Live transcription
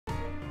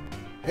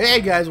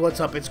Hey guys, what's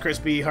up? It's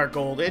Crispy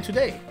HeartGold, and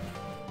today,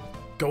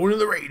 going to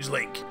the Rage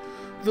Lake.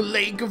 The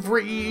Lake of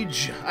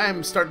Rage.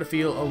 I'm starting to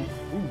feel a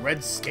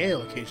red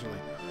scale occasionally.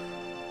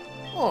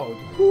 Oh,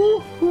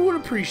 who would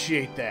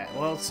appreciate that?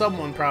 Well,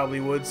 someone probably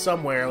would,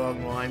 somewhere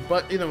along the line.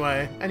 But either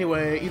way,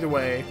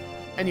 anyway,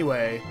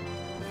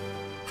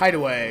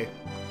 hideaway.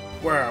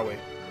 Where are we?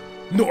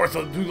 North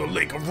of through the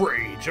Lake of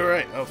Rage.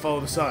 Alright, I'll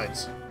follow the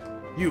signs.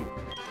 You.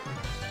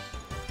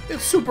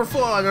 It's super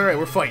fun. Alright,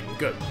 we're fighting.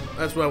 Good.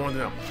 That's what I wanted to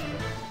know.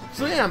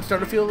 So yeah, I'm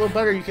starting to feel a little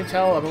better. You can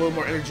tell I'm a little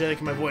more energetic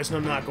in my voice, and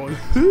I'm not going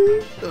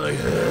like,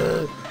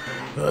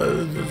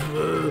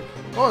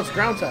 oh, it's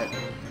ground type.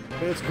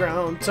 It's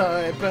ground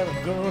type, and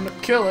I'm gonna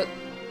kill it.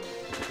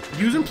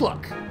 Using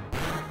pluck.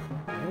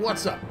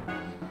 What's up?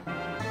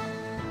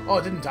 Oh,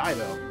 it didn't die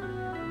though.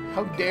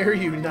 How dare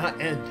you not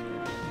end?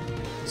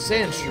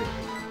 Sandshrew,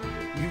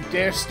 you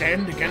dare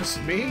stand against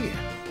me?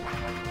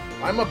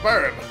 I'm a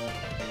bird.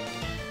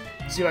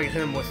 Let's see if I can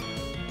hit him with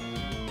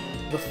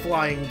the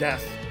flying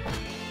death.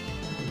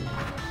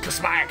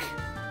 Smack!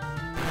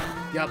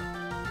 Yup.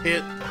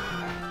 Hit.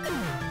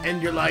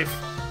 End your life.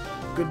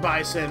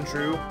 Goodbye,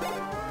 Sandshrew.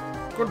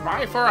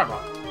 Goodbye forever.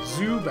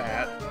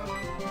 Zubat.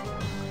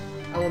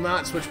 I will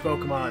not switch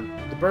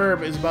Pokemon. The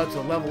Burb is about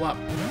to level up.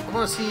 I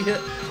want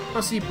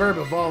to see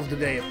Burb evolve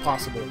today, if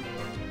possible.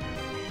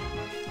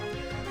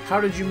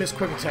 How did you miss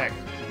Quick Attack?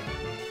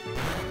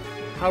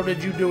 How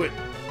did you do it?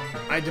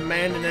 I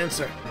demand an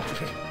answer.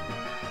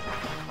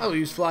 I'll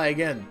use Fly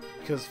again,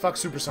 because fuck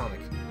Supersonic.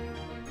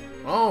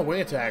 Oh, Wing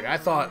Attack. I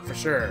thought for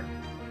sure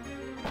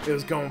it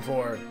was going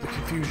for the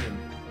confusion.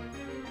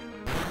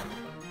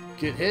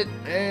 Get hit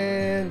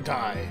and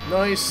die.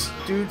 Nice.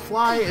 Dude,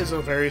 Fly is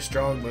a very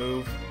strong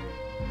move.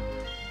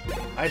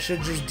 I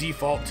should just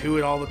default to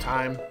it all the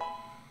time.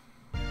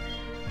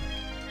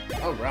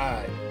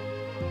 Alright.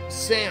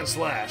 Sand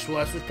Slash. Will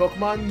I switch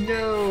Pokemon?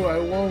 No, I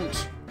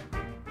won't.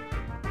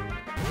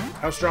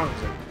 How strong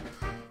is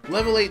it?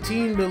 Level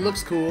 18, but it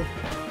looks cool.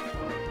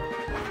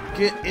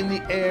 Get in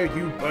the air,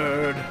 you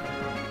bird.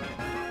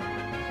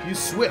 You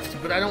swift,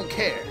 but I don't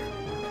care.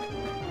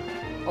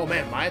 Oh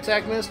man, my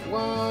attack missed?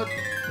 What?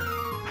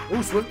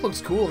 Ooh, Swift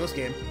looks cool in this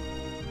game.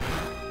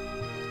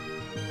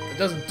 It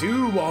doesn't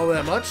do all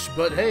that much,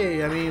 but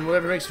hey, I mean,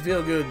 whatever makes you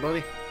feel good,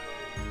 buddy.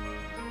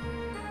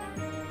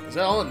 Is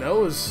that all it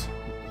knows?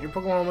 Your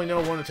Pokemon only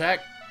know one attack?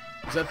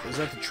 Is that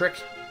the trick?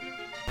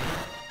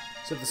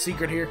 Is that the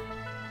secret here?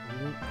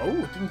 Oh,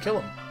 it didn't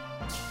kill him.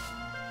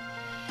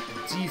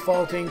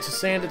 Defaulting to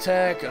Sand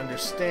Attack,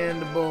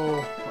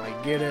 understandable.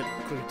 I get it.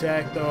 Quick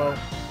Attack, though.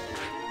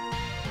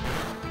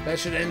 That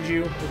should end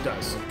you. It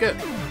does. Good.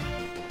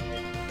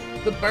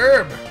 The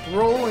Burb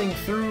rolling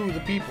through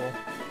the people.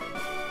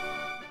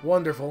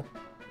 Wonderful.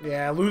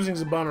 Yeah,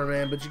 losing's a bummer,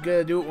 man, but you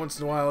gotta do it once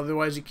in a while,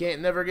 otherwise you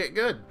can't never get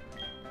good.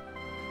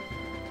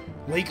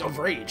 Lake of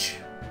Rage.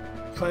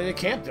 Planning to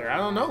camp there. I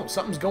don't know.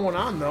 Something's going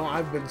on, though.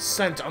 I've been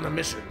sent on a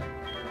mission.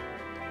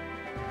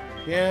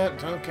 Yeah,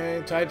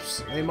 okay.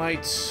 Types, they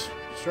might.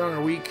 Strong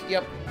or weak.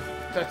 Yep.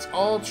 That's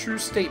all true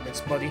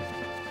statements, buddy.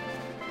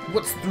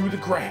 What's through the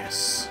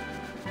grass?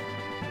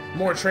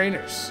 More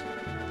trainers.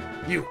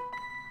 You.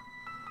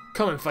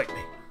 Come and fight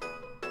me.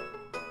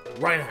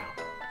 Right now.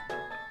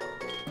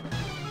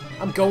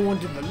 I'm going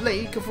to the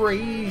Lake of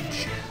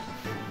Rage.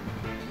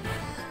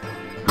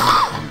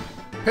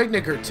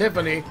 Picnicker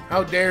Tiffany.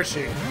 How dare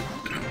she?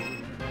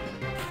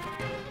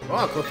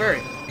 Oh,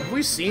 Clefairy. Have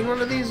we seen one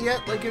of these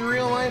yet, like in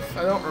real life?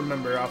 I don't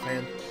remember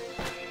offhand.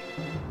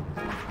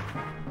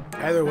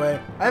 Either way,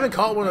 I haven't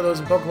caught one of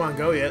those in Pokemon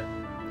Go yet.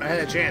 I had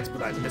a chance,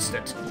 but I missed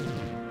it.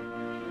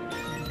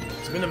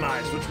 It's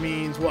minimized, which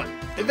means what?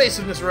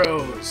 Evasiveness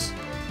rose.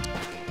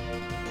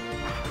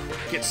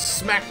 Get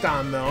smacked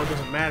on, though. It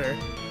doesn't matter.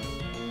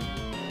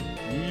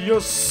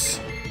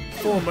 Yes!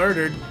 Full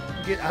murdered.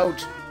 Get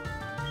out.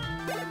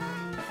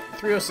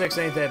 306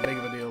 ain't that big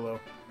of a deal, though.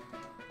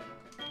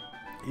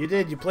 You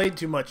did. You played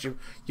too much.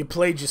 You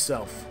played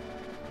yourself.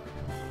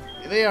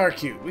 They are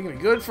cute. We can be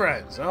good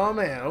friends. Oh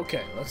man,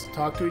 okay. Let's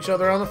talk to each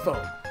other on the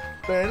phone.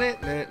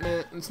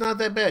 It's not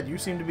that bad. You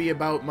seem to be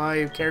about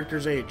my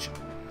character's age.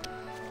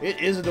 It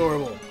is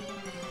adorable.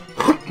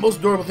 Most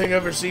adorable thing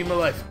I've ever seen in my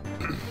life.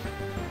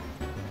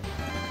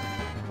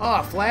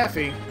 Ah, oh,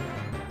 Flaffy.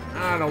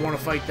 I don't want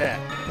to fight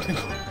that.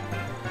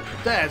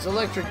 That's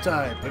electric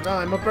type, and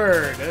I'm a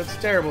bird. That's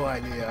a terrible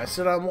idea. I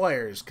sit on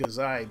wires because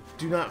I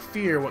do not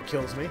fear what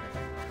kills me.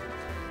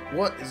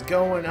 What is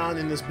going on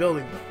in this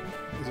building?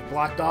 Is it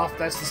blocked off?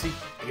 That's the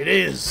secret. It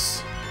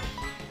is.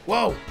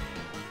 Whoa.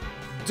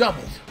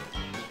 Doubled.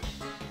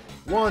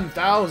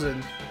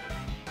 1,000.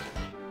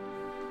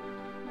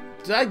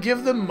 Did I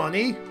give them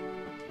money?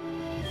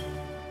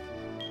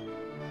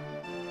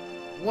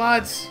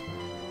 What?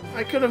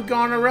 I could have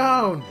gone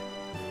around.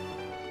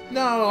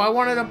 No, I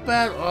wanted a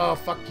bet. Oh,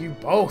 fuck you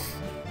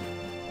both.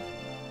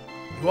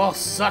 You all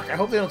suck. I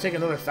hope they don't take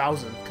another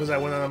 1,000 because I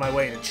went out of my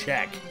way to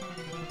check.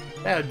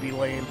 That would be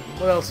lame.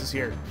 What else is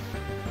here?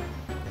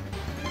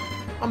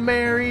 A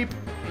Mary.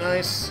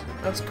 Nice.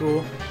 That's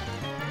cool.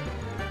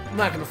 I'm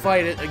not gonna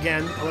fight it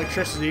again.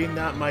 Electricity,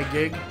 not my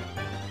gig.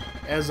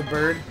 As a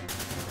bird.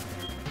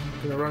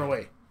 I'm gonna run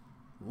away.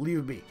 Leave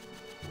it be.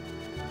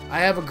 I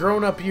have a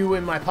grown-up you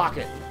in my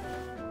pocket.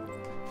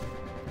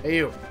 Hey,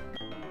 you.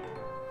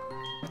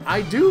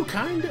 I do,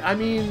 kinda. I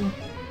mean,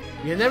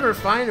 you never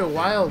find a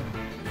wild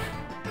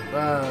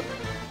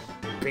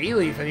bay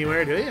leaf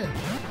anywhere, do you?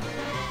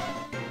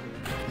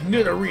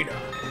 Nidorina.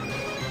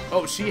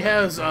 Oh, she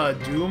has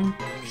Doom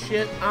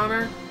shit on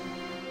her.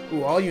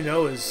 Ooh, all you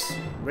know is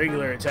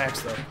regular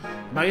attacks, though.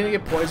 Am I gonna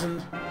get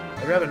poisoned?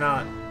 I'd rather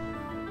not.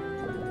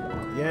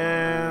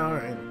 Yeah,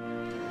 alright.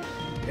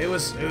 It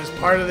was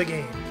part of the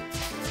game.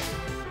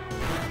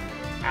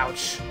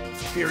 Ouch.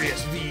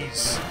 Furious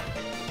V's.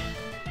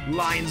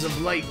 Lines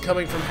of light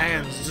coming from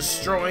hands,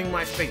 destroying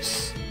my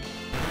face.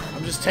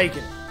 I'm just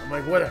taking it. I'm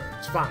like, whatever,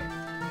 it's fine.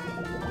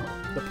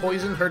 The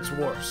poison hurts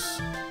worse.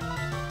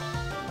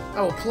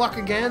 I will pluck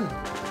again.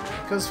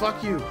 Cause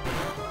fuck you.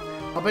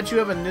 I'll bet you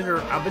have a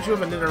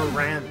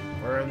Nidoran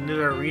or a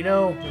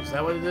Nidorino. Is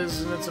that what it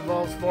is in its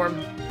evolved form?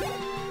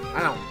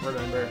 I don't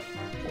remember.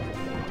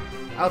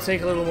 I'll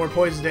take a little more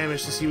poison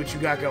damage to see what you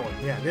got going.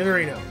 Yeah,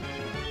 Nidorino.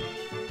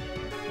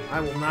 I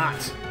will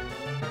not.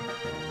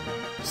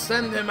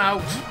 Send him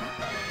out.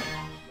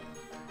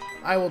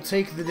 I will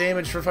take the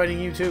damage for fighting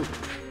you too.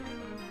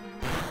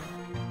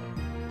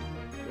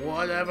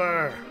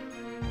 Whatever.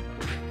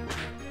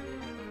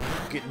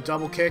 Getting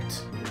double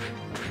kicked.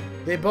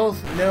 They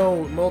both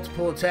know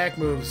multiple attack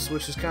moves,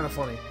 which is kind of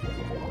funny.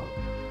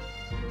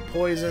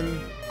 Poison.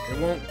 It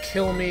won't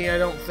kill me, I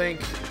don't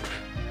think.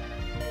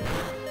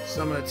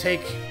 So I'm going to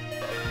take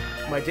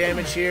my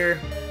damage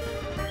here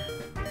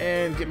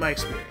and get my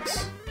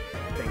experience.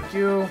 Thank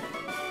you.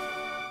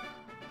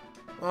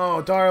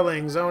 Oh,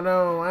 darlings. Oh,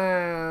 no.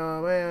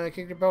 Oh, man, I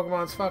kicked your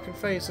Pokemon's fucking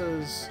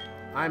faces.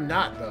 I'm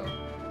not, though.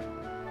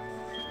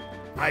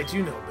 I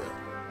do know Bill.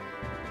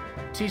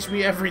 Teach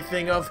me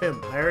everything of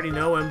him. I already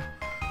know him.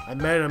 I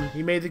met him.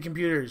 He made the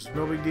computers.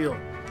 No big deal.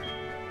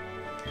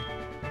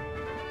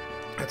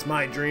 That's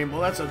my dream.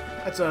 Well, that's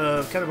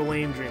a kind of a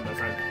lame dream, my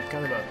friend.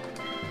 Kind of a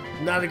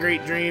not a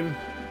great dream.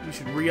 You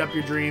should re-up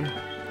your dream.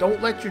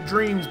 Don't let your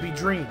dreams be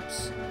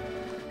dreams.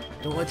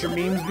 Don't let your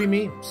memes be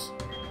memes.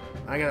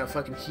 I gotta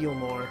fucking heal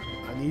more.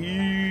 I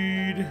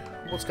need...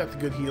 What's got the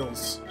good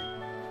heals?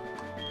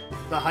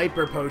 The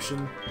Hyper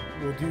Potion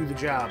will do the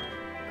job,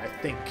 I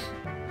think.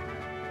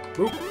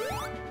 Boop.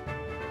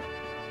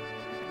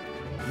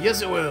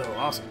 Yes, it will.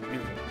 Awesome.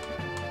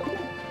 Beautiful.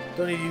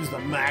 Don't need to use the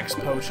Max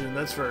Potion.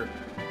 That's for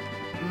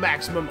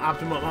maximum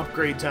optimum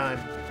upgrade time.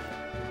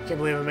 Can't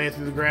believe I made it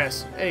through the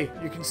grass. Hey,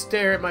 you can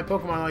stare at my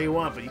Pokemon all you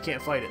want, but you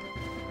can't fight it.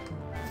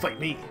 Fight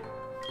me.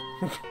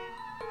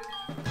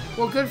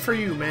 Well, good for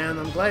you, man.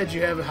 I'm glad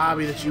you have a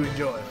hobby that you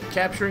enjoy. Like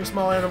capturing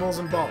small animals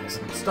in balls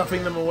and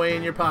stuffing them away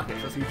in your pocket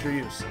for future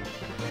use.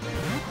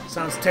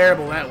 Sounds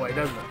terrible that way,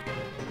 doesn't it?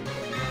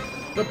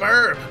 The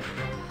Burb!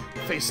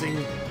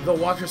 Facing the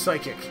Water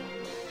Psychic.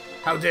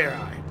 How dare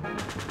I?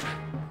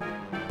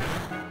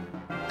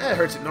 That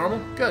hurts it normal.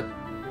 Good.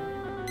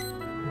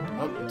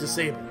 Oh,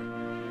 disabled.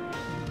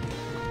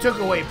 Took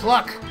away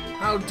Pluck!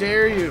 How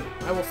dare you!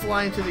 I will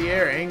fly into the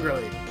air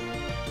angrily.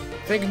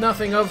 Think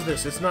nothing of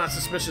this. It's not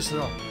suspicious at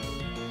all.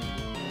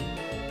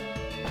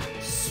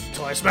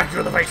 Till I smack you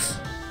in the face!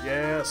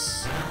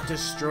 Yes.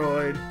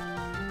 Destroyed.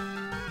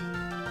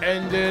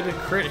 Ended.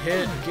 Crit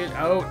hit. Get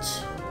out.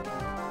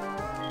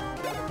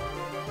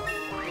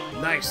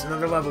 Nice.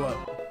 Another level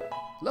up.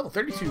 Level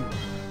 32.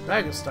 Now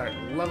I can start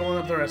leveling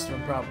up the rest of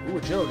them probably. Ooh,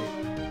 agility.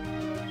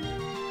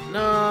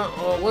 No.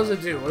 Oh, what does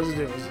it do? What does it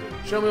do? What does it do?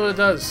 Show me what it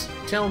does.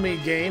 Tell me,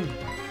 game.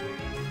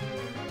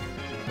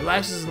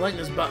 Relaxes and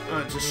lightness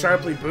just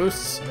sharply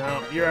boosts.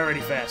 No, you're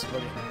already fast,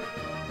 buddy.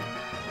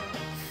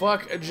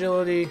 Fuck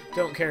agility.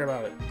 Don't care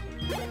about it.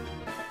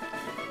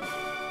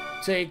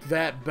 Take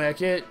that,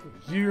 Beckett.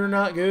 You're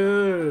not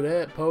good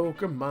at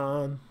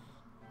Pokemon.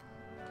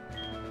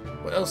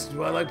 What else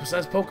do I like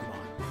besides Pokemon?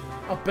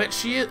 I'll bet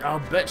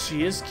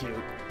she is cute.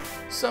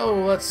 So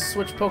let's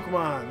switch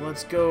Pokemon.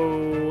 Let's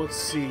go. Let's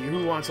see.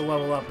 Who wants to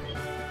level up?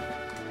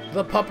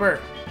 The Pupper.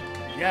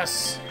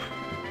 Yes.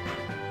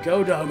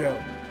 Go,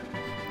 doggo.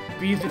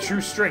 Be the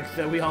true strength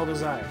that we all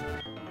desire.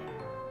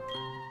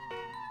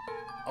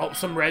 Oh,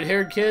 some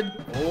red-haired kid?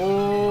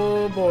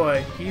 Oh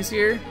boy, he's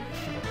here?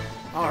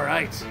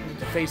 Alright, need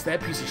to face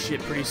that piece of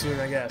shit pretty soon,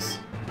 I guess.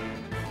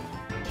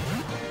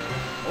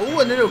 Oh,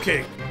 a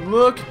Nidoking!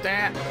 Look at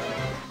that!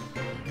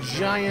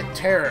 Giant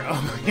terror.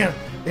 Oh yeah,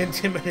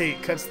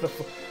 intimidate cuts the...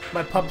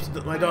 My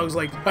dog's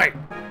like, hey!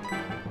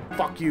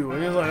 Fuck you.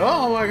 And he's like,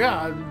 oh my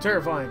god,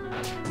 terrifying.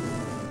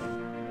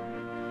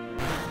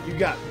 You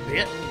got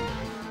bit?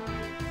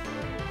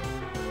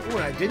 Oh,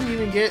 and I didn't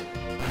even get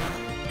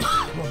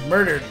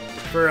murdered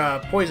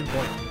for poison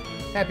point.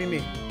 Happy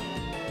me.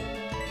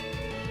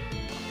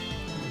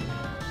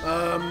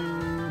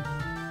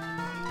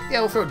 Yeah,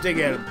 we'll throw Dig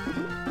at him.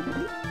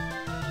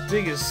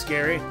 Dig is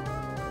scary.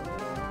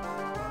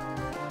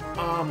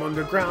 I'm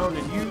underground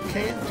and you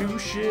can't do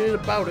shit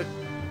about it.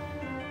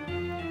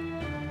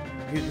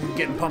 He's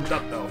getting pumped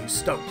up though. He's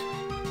stoked.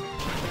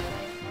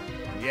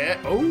 Yeah.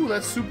 Oh,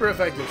 that's super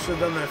effective. Should have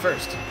done that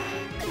first.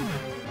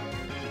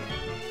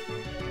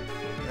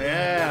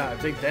 Yeah,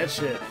 take that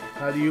shit.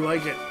 How do you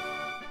like it?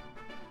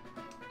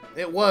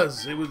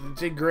 It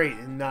did great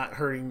in not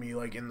hurting me,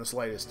 like, in the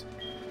slightest.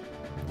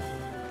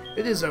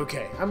 It is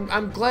okay.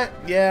 I'm glad.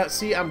 Yeah,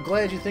 see, I'm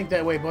glad you think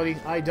that way, buddy.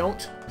 I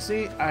don't.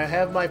 See, I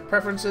have my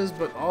preferences,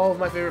 but all of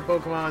my favorite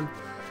Pokemon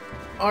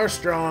are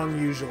strong,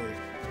 usually.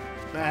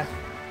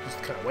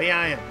 Just kind of way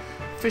I am.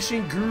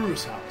 Fishing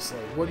Guru's house.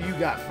 Like, what do you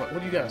got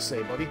to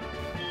say, buddy?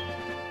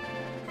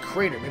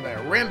 Crater made by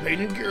a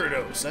rampaging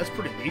Gyarados. That's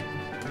pretty neat.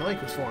 The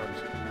lake was formed.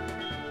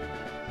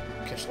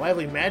 Catch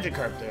lively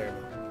Magikarp there.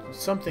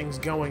 Something's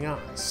going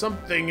on.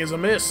 Something is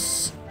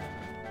amiss.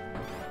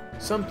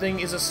 Something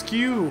is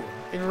askew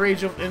in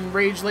Rage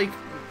Lake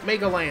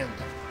Megaland.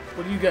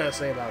 What do you gotta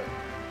say about it?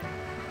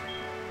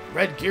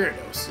 Red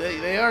Gyarados.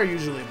 They are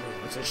usually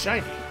blue. It's a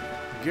shiny.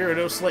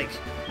 Gyarados Lake.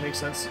 Makes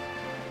sense.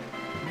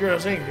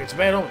 Gyarados angry. It's a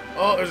bad omen.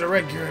 Oh, there's a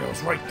red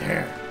Gyarados right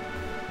there.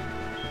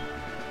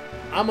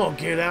 I'm gonna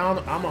get down.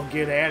 I'm gonna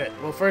get at it.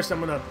 Well, first I'm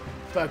gonna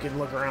fucking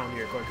look around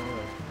here quick. I'm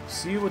gonna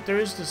see what there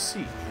is to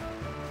see.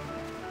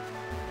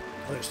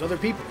 Oh, there's other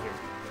people here.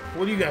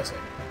 What do you guys say?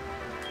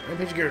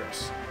 Rampage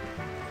Gyarados.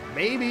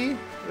 Maybe.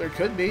 There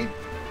could be.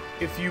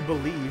 If you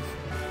believe.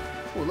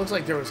 Oh, it looks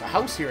like there was a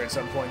house here at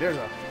some point. There's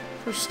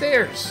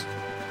stairs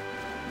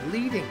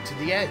leading to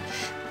the edge.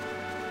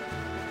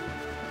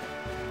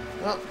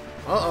 Oh,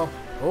 uh-oh.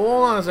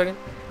 Hold on a second.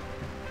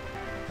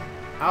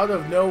 Out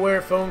of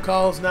nowhere, phone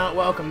calls not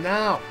welcome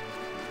now.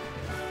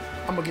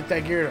 I'm gonna get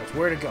that Gyarados.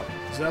 Where'd it go?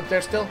 Is it up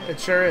there still? It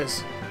sure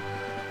is.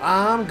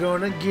 I'm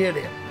gonna get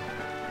it.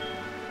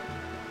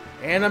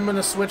 And I'm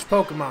gonna switch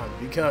Pokemon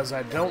because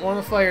I don't want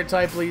a fire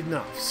type leading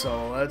off.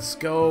 So let's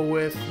go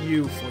with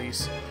you,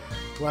 Fleece.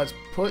 Let's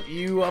put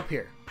you up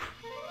here.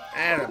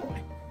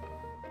 Attaboy.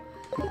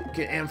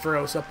 Get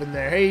Ampharos up in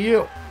there. Hey,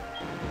 you!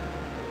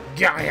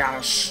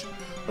 Gosh!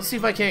 Let's see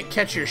if I can't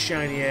catch your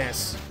shiny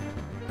ass.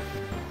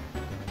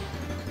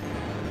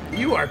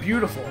 You are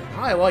beautiful.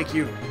 I like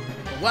you.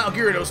 A wild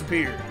Gyarados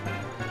appeared.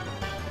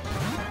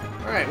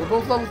 Alright, we're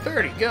both level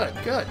 30. Good,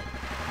 good.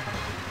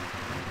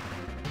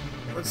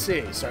 Let's see.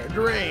 It started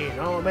to rain.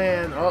 Oh,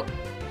 man. Oh.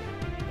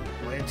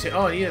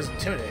 Oh, he is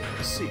intimidating.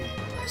 I see.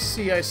 I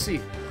see, I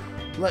see.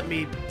 Let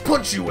me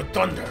punch you with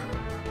thunder.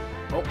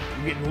 Oh,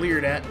 I'm getting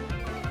leered at.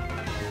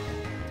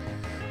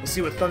 Let's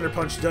see what Thunder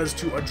Punch does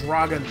to a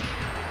Dragon.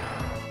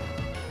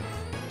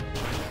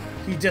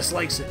 He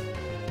dislikes it.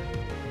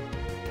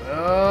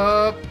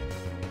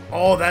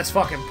 Oh, that's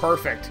fucking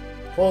perfect.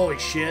 Holy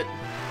shit.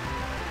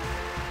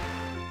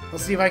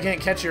 Let's see if I can't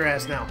catch your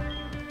ass now.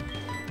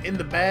 In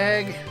the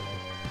bag.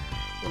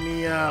 Let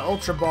me,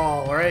 Ultra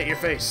Ball right at your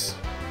face.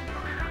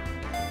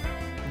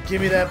 Give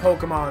me that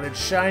Pokemon.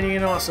 It's shiny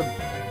and awesome.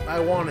 I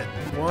want it.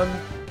 One.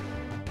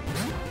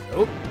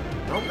 Nope.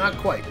 Nope, not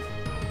quite.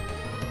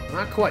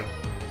 Not quite.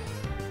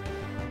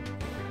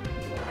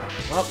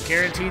 Well,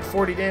 guaranteed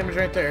 40 damage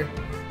right there.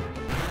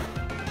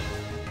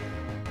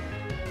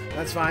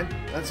 That's fine.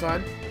 That's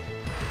fine.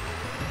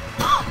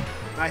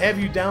 I have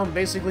you down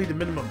basically to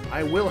minimum.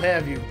 I will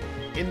have you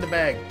in the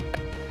bag.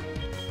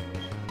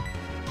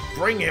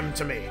 Bring him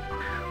to me.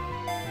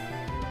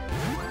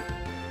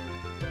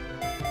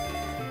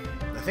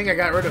 I think I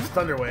got rid of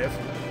Thunder Wave.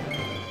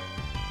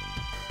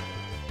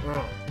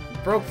 Oh,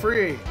 broke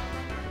free.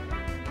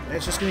 And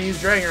it's just going to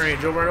use Dragon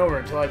Rage over and over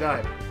until I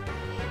die.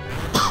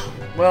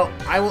 Well,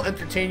 I will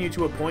entertain you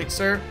to a point,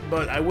 sir,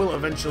 but I will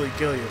eventually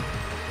kill you.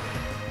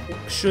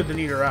 Should the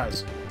need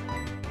arise.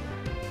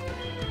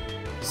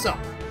 So,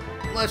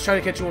 let's try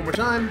to catch you one more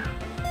time.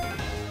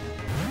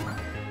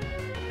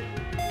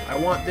 I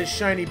want this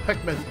shiny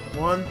Pikmin.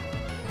 1,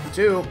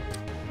 2,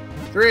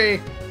 3.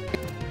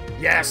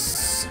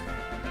 Yes!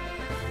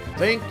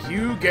 Thank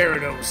you,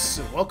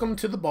 Gyarados. Welcome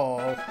to the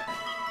ball.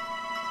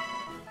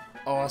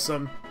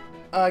 Awesome.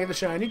 I got the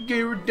shiny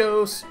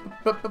Gyarados.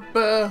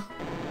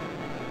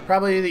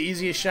 Probably the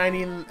easiest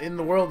shiny in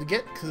the world to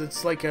get, because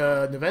it's like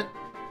an event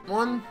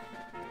one.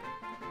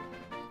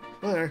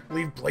 There.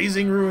 Leave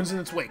blazing ruins in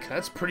its wake.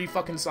 That's pretty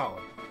fucking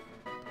solid.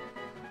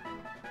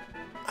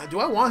 Do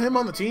I want him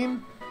on the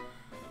team?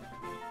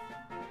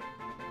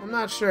 I'm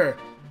not sure.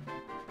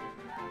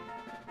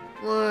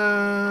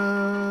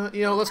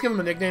 You know, let's give him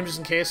a nickname just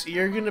in case.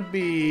 You're gonna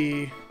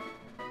be...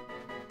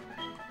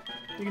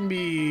 You can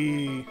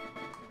be...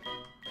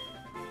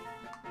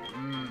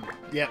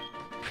 Yep.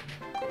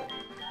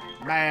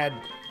 Mad.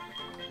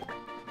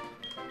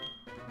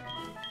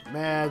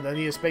 Mad. I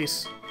need a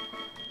space.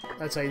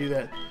 That's how you do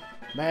that.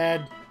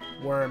 Mad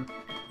Worm.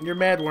 You're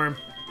Mad Worm.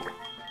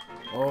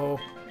 Oh,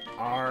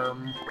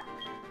 arm.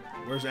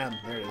 Where's M?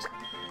 There it is.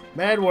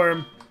 Mad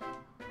Worm.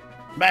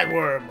 Mad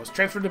Worm was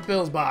transferred to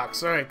Bill's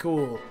box. Alright,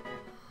 cool.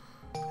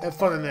 Have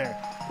fun in there.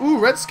 Ooh,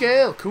 red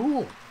scale.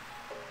 Cool.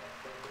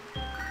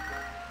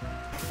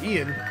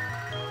 Ian?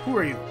 Who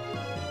are you?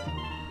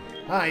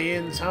 Hi,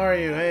 Ian. How are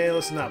you? Hey,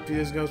 listen up. You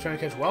just go trying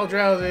to catch Wild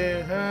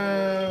Drowsy.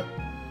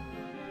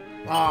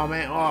 Oh,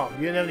 man. Oh,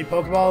 you didn't have any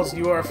Pokeballs?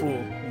 You are a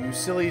fool. You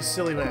silly,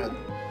 silly man.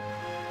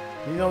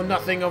 You know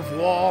nothing of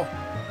wall.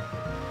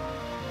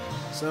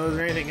 So is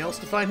there anything else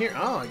to find here?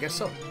 Oh, I guess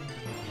so.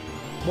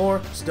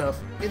 More stuff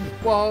in the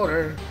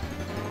water.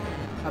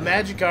 A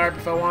Magikarp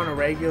if I want a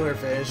regular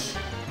fish.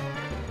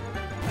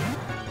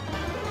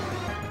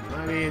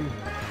 I mean,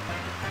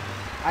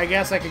 I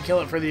guess I could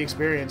kill it for the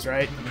experience,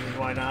 right? I mean,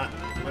 why not?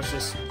 Let's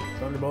just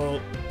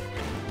Thunderbolt.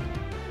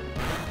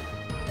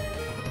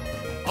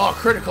 Oh,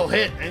 critical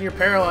hit, and you're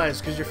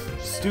paralyzed because you're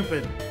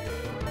stupid.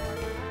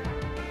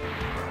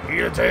 Eat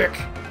a dick.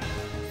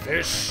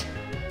 Fish.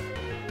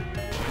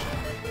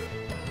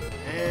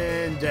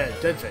 And dead.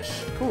 Dead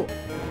fish. Cool.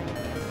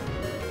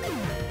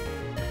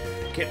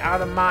 Get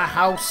out of my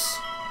house.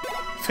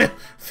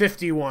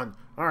 51.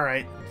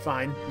 Alright,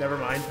 fine. Never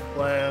mind.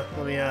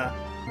 Let me,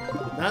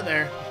 not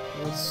there.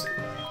 Let's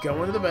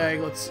go into the bag.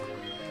 Let's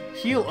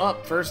heal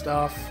up first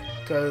off,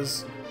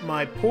 because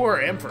my poor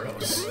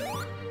Ampharos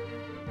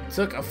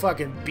took a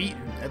fucking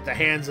beating at the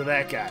hands of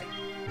that guy.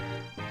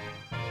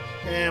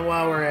 And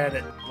while we're at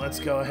it, let's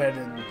go ahead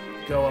and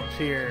go up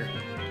here.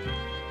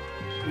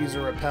 Use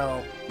a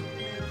repel.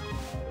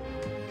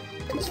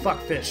 Because fuck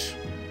fish.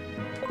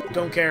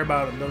 Don't care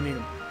about them, don't need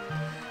them.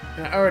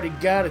 And I already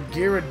got a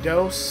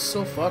Gyarados,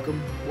 so fuck them.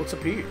 What's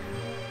up here?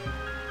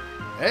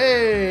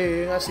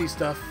 Hey, I see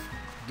stuff.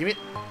 Give me it.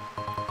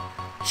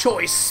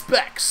 Choice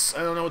specs.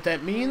 I don't know what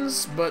that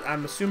means, but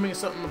I'm assuming it's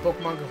something the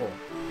Pokemon can hold.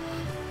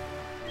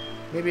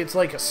 Maybe it's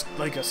like a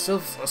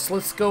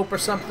slith scope or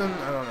something.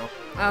 I don't know.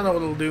 I don't know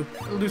what it'll do.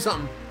 It'll do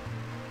something.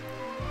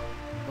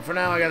 But for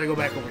now, I gotta go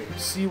back over here.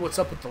 See what's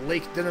up with the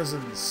lake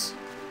denizens.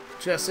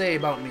 What should I say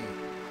about me?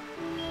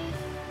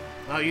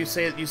 Oh, you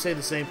say the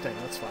same thing.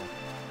 That's fine.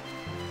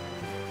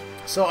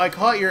 So I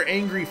caught your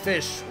angry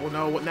fish. Well,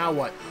 no. Now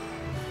what?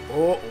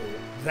 Oh,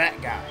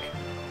 that guy.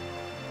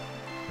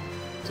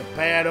 It's a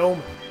bad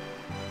omen.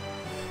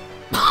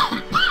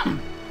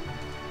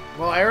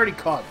 Well, I already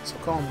caught it, so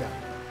calm down.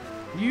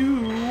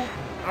 You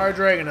are a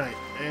Dragonite,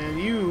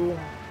 and you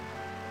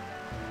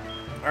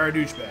are a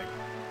douchebag.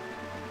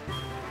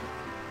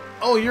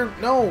 Oh, you're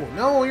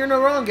the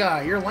wrong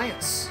guy. You're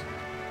Lance.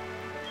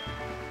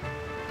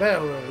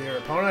 Battle with your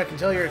opponent. I can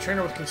tell you're a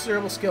trainer with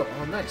considerable skill.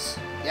 Oh, nice.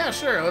 Yeah,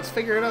 sure. Let's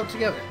figure it out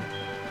together.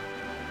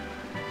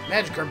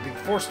 Magikarp being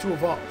forced to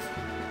evolve.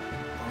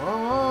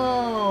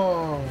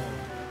 Oh.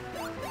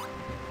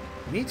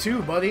 Me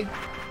too, buddy.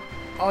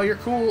 Oh, you're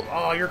cool.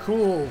 Oh, you're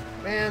cool.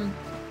 Man,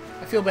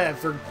 I feel bad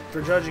for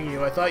judging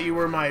you. I thought you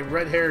were my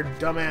red-haired,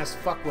 dumbass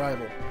fuck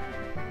rival.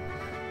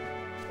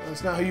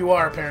 That's not who you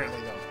are, apparently,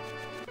 though.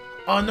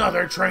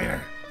 Another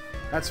trainer.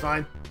 That's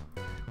fine.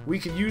 We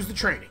could use the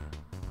training.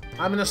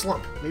 I'm in a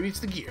slump. Maybe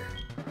it's the gear.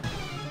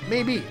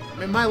 Maybe.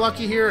 Am I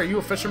lucky here? Are you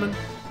a fisherman?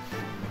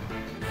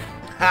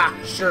 Ha!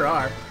 Sure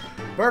are.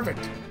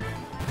 Perfect.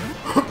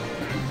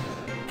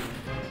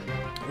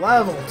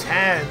 Level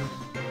 10.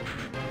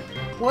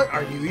 What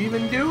are you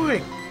even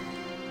doing?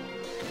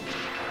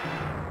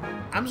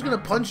 I'm just gonna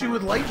punch you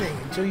with lightning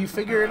until you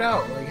figure it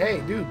out. Like,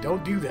 hey, dude,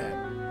 don't do that.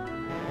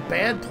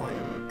 Bad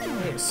plan. I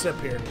need a sip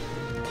here.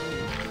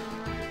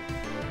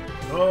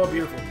 Oh,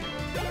 beautiful.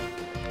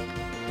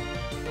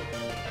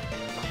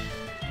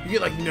 You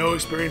get, like, no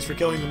experience for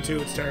killing them,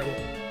 too. It's terrible.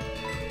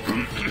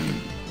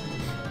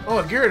 Oh,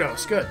 a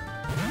Gyarados. Good.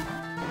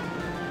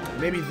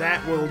 Maybe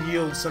that will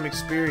yield some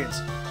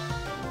experience.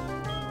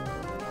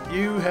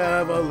 You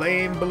have a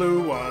lame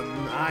blue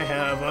one. I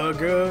have a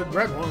good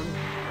red one.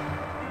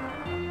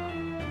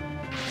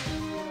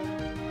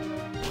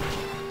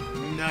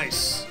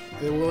 Nice.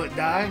 Will it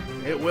die?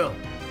 It will.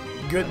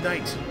 Good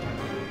night.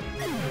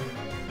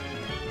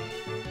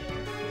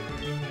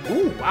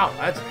 Ooh, wow.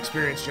 That's an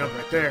experience jump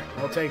right there.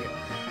 I'll take it.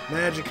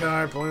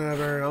 Magikarp,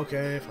 whatever.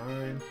 Okay,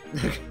 fine.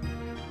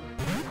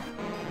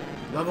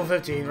 Level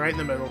 15, right in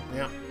the middle.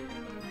 Yep.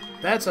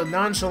 That's a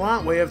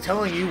nonchalant way of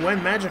telling you when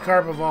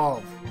Magikarp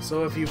evolve.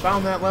 So if you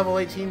found that level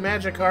 18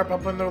 Magikarp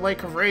up in the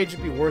Lake of Rage,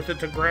 it'd be worth it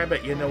to grab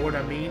it, you know what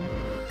I mean?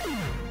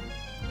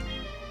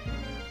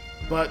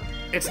 But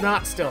it's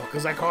not still,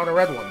 because I caught a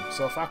red one,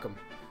 so fuck him.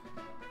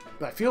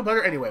 But I feel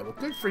better anyway. Well,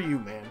 good for you,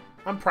 man.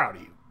 I'm proud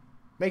of you.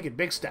 Making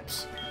big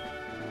steps.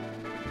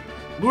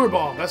 Lure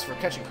Ball, that's for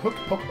catching hooked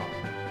Pokemon.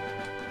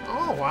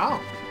 Oh,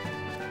 wow.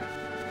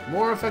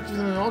 More effective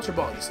than an Ultra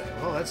Ball, you say?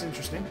 Well, that's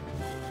interesting.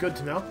 Good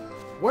to know.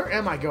 Where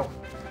am I going?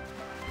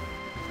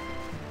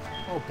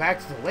 Oh, back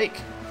to the lake.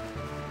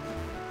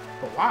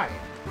 But why?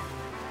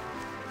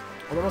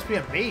 Well, there must be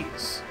a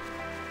maze.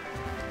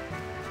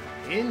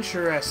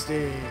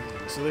 Interesting.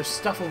 So there's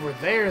stuff over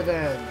there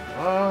then.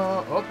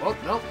 Oh,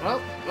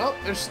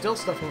 there's still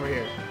stuff over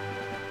here.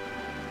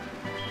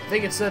 I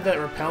think it said that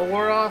repel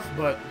wore off,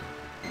 but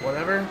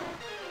whatever.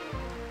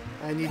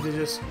 I need to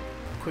just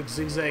quick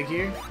zigzag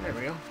here. There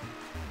we go.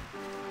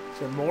 Is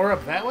there more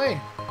up that way?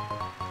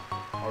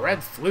 A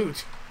red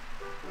flute.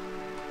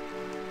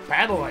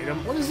 Battle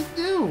item? What does it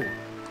do?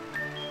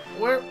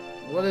 Where?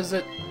 What is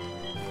it?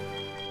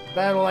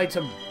 Battle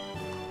item.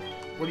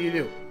 What do you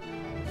do?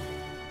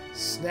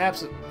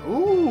 Snaps it.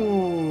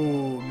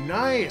 Ooh,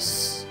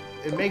 nice.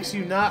 It makes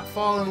you not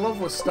fall in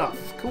love with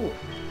stuff. Cool.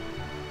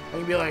 I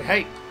can be like,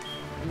 hey,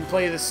 Let me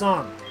play you this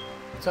song.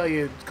 I'll tell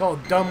you, it's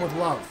called Dumb with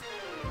Love.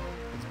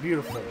 It's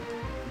beautiful.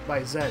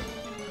 By Zed.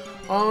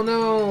 Oh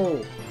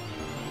no!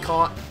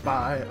 Caught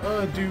by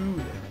a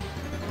dude.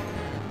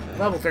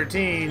 Level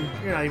 13.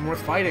 You're not even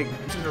worth fighting.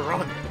 I'm just gonna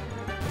run.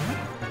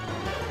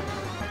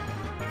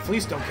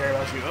 Fleece don't care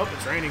about you. Oh,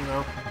 it's raining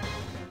though.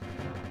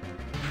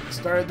 It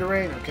started to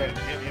rain. Okay.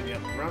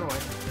 Yep. Run away.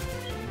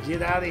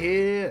 Get out of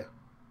here.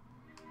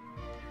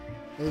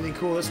 Anything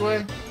cool this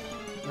way?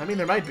 I mean,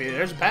 there might be.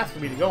 There's a path for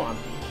me to go on.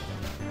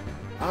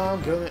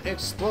 I'm gonna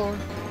explore.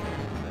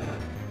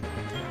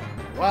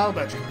 Wild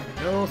Betcha.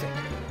 No thank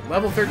you.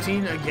 Level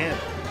 13 again.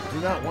 Do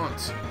not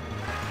want.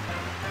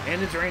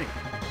 And it's raining.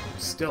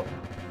 Still.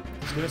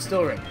 It's gonna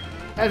still rain.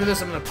 After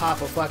this, I'm gonna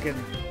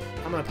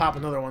pop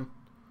another one.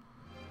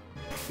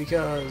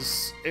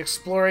 Because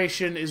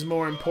exploration is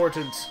more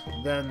important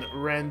than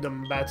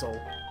random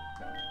battle.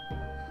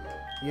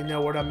 You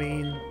know what I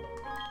mean?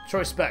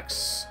 Choice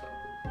specs.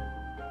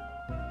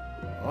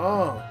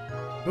 Oh.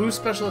 Boost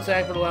special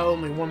attack but allow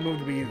only one move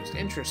to be used.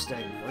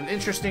 Interesting. An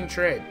interesting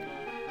trade.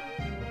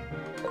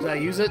 Did I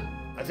use it?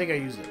 I think I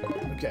used it.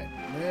 Okay.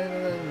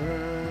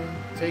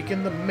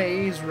 Taking the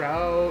maze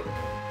route.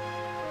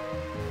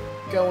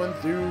 Going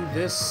through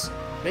this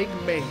big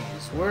maze.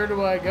 Where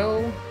do I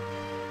go?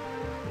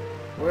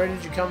 Where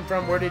did you come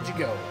from? Where did you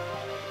go?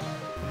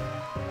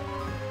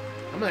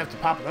 I'm gonna have to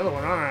pop another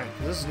one, alright.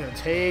 This is gonna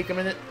take a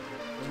minute.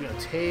 This is gonna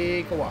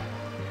take a while.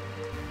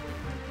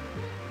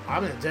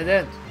 I'm in a dead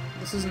end.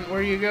 This isn't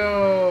where you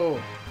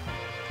go.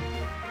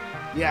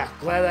 Yeah,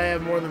 glad I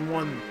have more than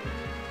one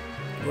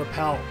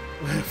repel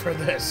for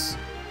this.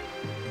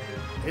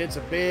 It's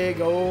a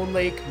big old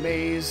lake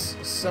maze.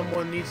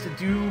 Someone needs to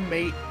do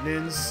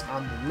maintenance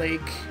on the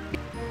lake.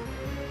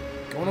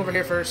 Going over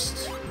here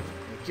first.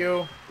 Thank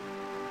you.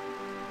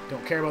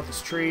 Don't care about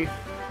this tree.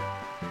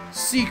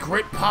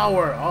 Secret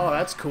power! Oh,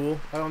 that's cool.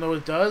 I don't know what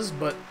it does,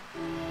 but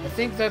I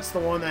think that's the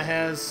one that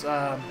has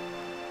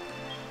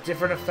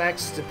different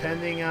effects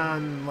depending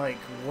on like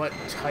what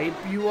type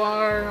you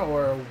are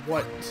or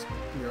what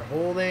you're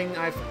holding.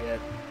 I forget.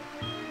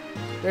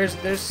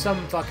 There's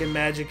some fucking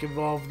magic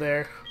involved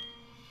there.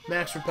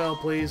 Max repel,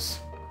 please.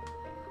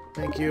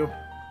 Thank you.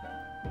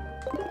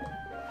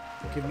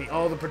 Give me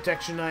all the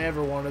protection I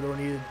ever wanted or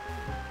needed.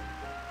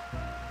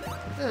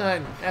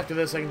 And after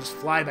this, I can just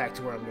fly back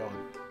to where I'm going.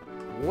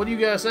 What do you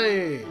guys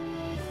say?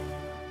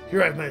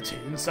 Here I've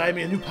meditated. Inside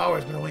me, a new power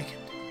has been awakened.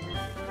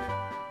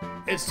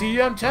 It's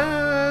TM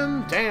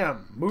time!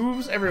 Damn,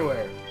 moves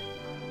everywhere.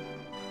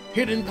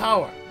 Hidden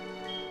power.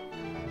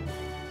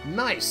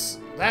 Nice.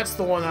 That's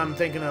the one I'm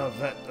thinking of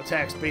that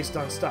attacks based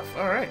on stuff.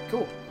 Alright,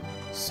 cool.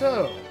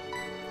 So,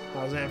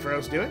 how's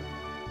Ampharos doing?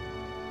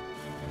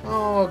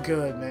 Oh,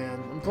 good,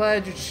 man. I'm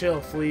glad you're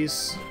chill,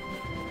 Fleece.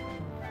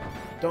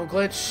 Don't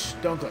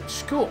glitch, don't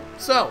glitch. Cool.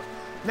 So,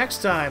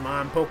 next time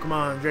on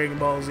Pokemon Dragon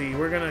Ball Z,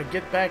 we're gonna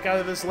get back out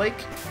of this lake.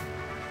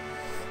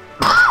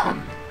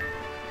 I'm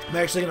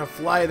actually gonna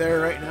fly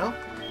there right now.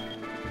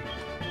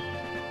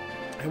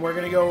 And we're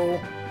gonna go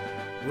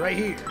right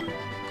here.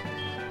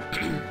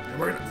 And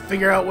we're gonna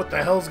figure out what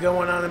the hell's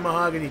going on in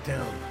Mahogany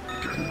Town.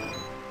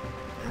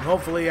 And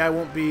hopefully I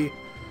won't be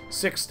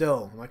sick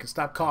still. I can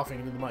stop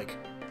coughing into the mic.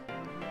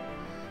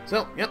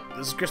 So, yep,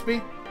 this is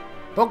Crispy.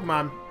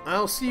 Pokemon.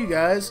 I'll see you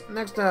guys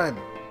next time.